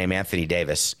cornerstones, a guy named Anthony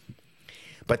Davis.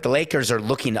 But the Lakers are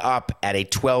looking up at a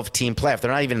 12-team playoff.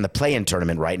 They're not even in the play-in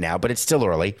tournament right now, but it's still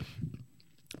early.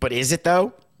 But is it,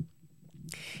 though?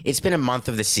 It's been a month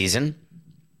of the season.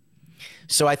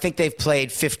 So I think they've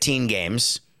played 15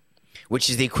 games, which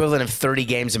is the equivalent of 30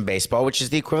 games in baseball, which is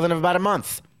the equivalent of about a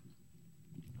month.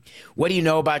 What do you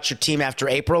know about your team after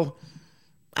April?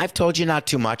 I've told you not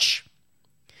too much.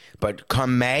 But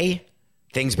come May,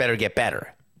 things better get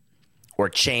better, or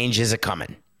change is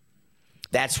a-coming.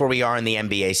 That's where we are in the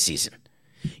NBA season.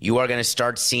 You are going to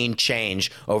start seeing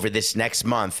change over this next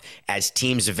month as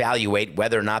teams evaluate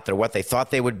whether or not they're what they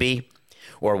thought they would be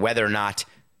or whether or not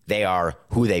they are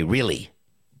who they really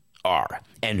are.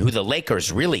 And who the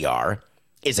Lakers really are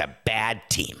is a bad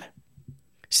team.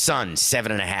 Suns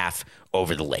 7.5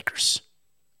 over the Lakers.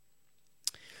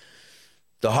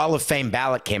 The Hall of Fame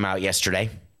ballot came out yesterday.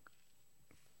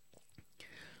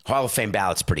 Hall of Fame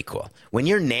ballot's pretty cool. When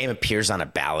your name appears on a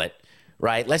ballot,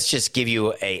 right? Let's just give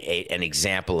you an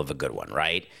example of a good one,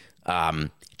 right?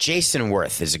 Jason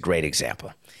Worth is a great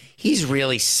example. He's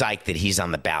really psyched that he's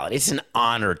on the ballot. It's an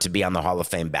honor to be on the Hall of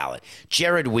Fame ballot.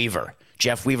 Jared Weaver,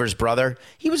 Jeff Weaver's brother,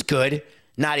 he was good.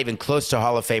 Not even close to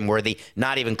Hall of Fame worthy.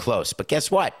 Not even close. But guess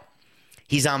what?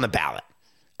 He's on the ballot.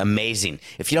 Amazing.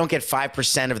 If you don't get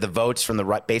 5% of the votes from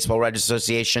the Baseball Writers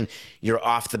Association, you're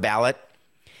off the ballot.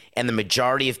 And the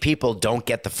majority of people don't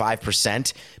get the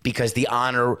 5% because the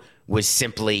honor was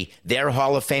simply their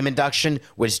Hall of Fame induction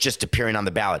was just appearing on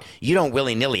the ballot. You don't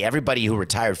willy-nilly. Everybody who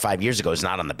retired 5 years ago is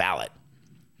not on the ballot.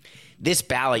 This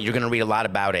ballot, you're going to read a lot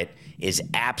about it, is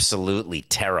absolutely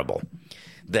terrible.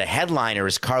 The headliner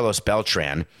is Carlos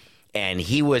Beltran, and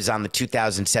he was on the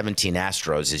 2017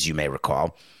 Astros, as you may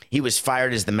recall. He was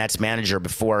fired as the Mets manager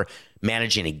before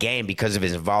managing a game because of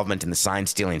his involvement in the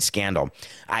sign-stealing scandal.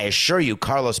 I assure you,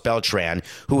 Carlos Beltran,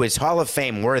 who is Hall of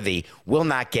Fame worthy, will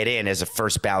not get in as a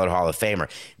first-ballot Hall of Famer.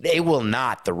 They will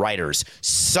not, the writers,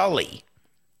 sully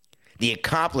the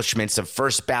accomplishments of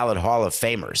first-ballot Hall of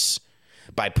Famers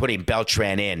by putting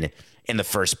Beltran in the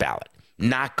first ballot.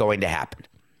 Not going to happen.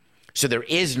 So there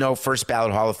is no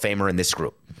first-ballot Hall of Famer in this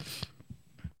group.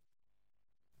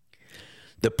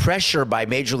 The pressure by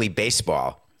Major League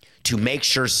Baseball to make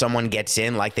sure someone gets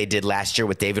in like they did last year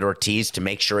with David Ortiz to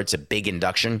make sure it's a big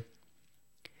induction,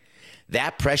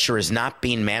 that pressure is not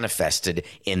being manifested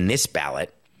in this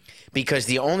ballot because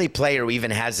the only player who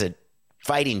even has a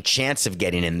fighting chance of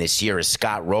getting in this year is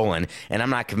Scott Rowland, and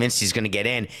I'm not convinced he's going to get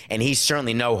in, and he's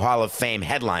certainly no Hall of Fame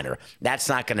headliner. That's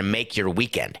not going to make your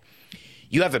weekend.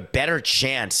 You have a better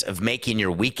chance of making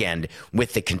your weekend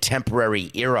with the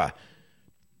contemporary era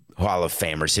Hall of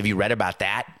Famers. Have you read about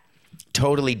that?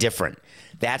 Totally different.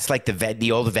 That's like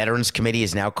the old Veterans Committee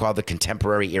is now called the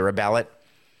Contemporary Era Ballot.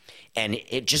 And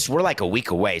we're like a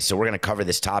week away, so we're going to cover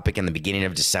this topic in the beginning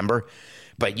of December.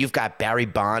 But you've got Barry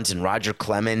Bonds and Roger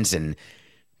Clemens and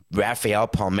Rafael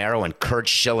Palmeiro and Curt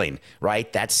Schilling,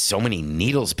 right? That's so many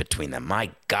needles between them.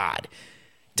 My God.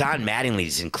 Don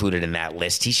Mattingly's included in that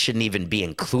list. He shouldn't even be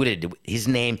included. His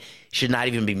name should not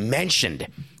even be mentioned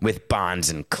with Bonds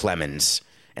and Clemens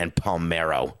and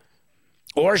Palmeiro,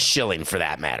 or Schilling for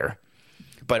that matter.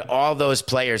 But all those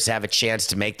players have a chance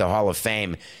to make the Hall of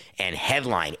Fame and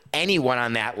headline anyone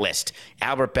on that list.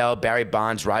 Albert Bell, Barry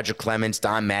Bonds, Roger Clemens,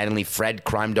 Don Mattingly, Fred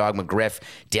Crime Dog McGriff,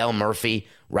 Dale Murphy,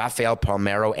 Rafael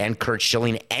Palmeiro, and Curt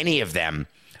Schilling. Any of them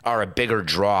are a bigger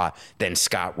draw than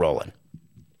Scott Rowland.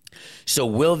 So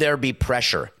will there be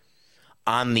pressure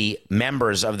on the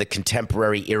members of the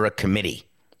Contemporary Era Committee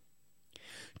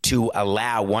to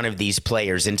allow one of these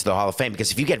players into the Hall of Fame?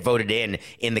 Because if you get voted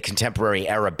in the Contemporary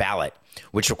Era ballot,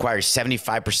 which requires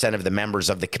 75% of the members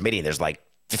of the committee, there's like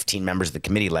 15 members of the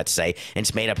committee, let's say, and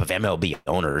it's made up of MLB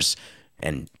owners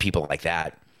and people like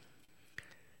that.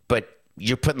 But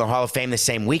you're put in the Hall of Fame the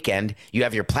same weekend, you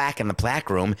have your plaque in the plaque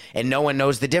room, and no one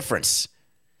knows the difference.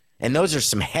 And those are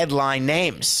some headline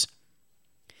names.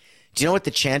 Do you know what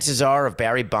the chances are of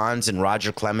Barry Bonds and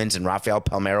Roger Clemens and Rafael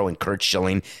Palmeiro and Curt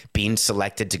Schilling being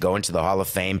selected to go into the Hall of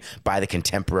Fame by the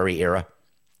Contemporary Era?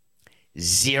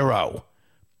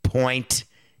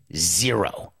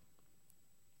 0.0.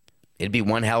 It'd be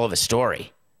one hell of a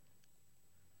story.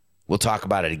 We'll talk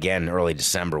about it again early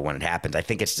December when it happens. I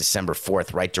think it's December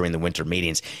 4th, right during the winter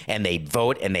meetings. And they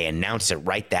vote and they announce it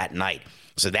right that night.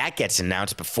 So that gets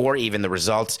announced before even the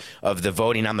results of the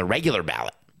voting on the regular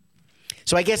ballot.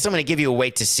 So I guess I'm going to give you a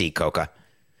wait to see, Coca.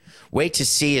 Wait to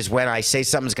see is when I say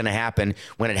something's going to happen.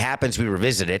 When it happens, we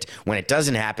revisit it. When it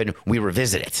doesn't happen, we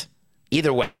revisit it.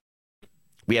 Either way,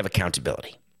 we have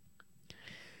accountability.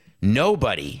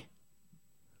 Nobody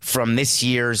from this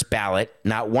year's ballot,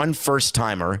 not one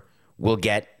first-timer, will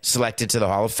get selected to the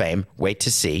Hall of Fame. Wait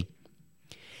to see.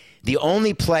 The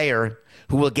only player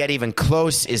who will get even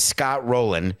close is Scott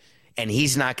Rowland, and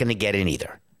he's not going to get in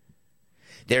either.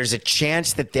 There's a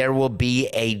chance that there will be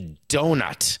a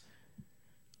donut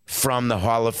from the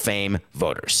Hall of Fame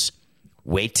voters.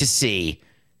 Wait to see.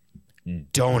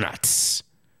 Donuts.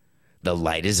 The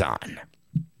light is on.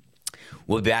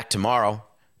 We'll be back tomorrow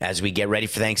as we get ready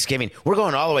for Thanksgiving. We're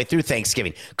going all the way through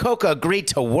Thanksgiving. Coca agreed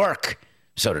to work.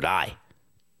 So did I,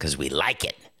 because we like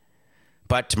it.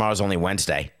 But tomorrow's only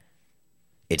Wednesday.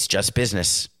 It's just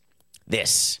business.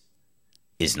 This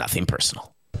is Nothing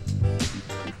Personal.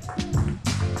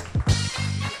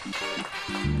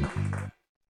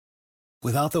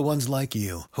 Without the ones like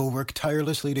you, who work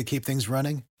tirelessly to keep things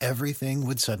running, everything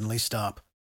would suddenly stop.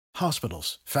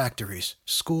 Hospitals, factories,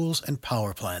 schools, and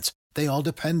power plants, they all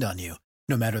depend on you.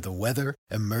 No matter the weather,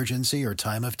 emergency, or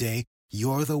time of day,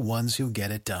 you're the ones who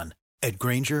get it done. At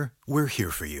Grainger, we're here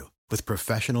for you with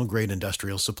professional-grade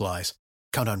industrial supplies.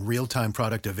 Count on real-time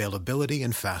product availability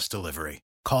and fast delivery.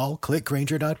 Call, click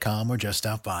Grainger.com, or just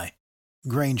stop by.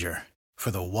 Grainger,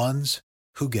 for the ones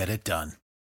who get it done.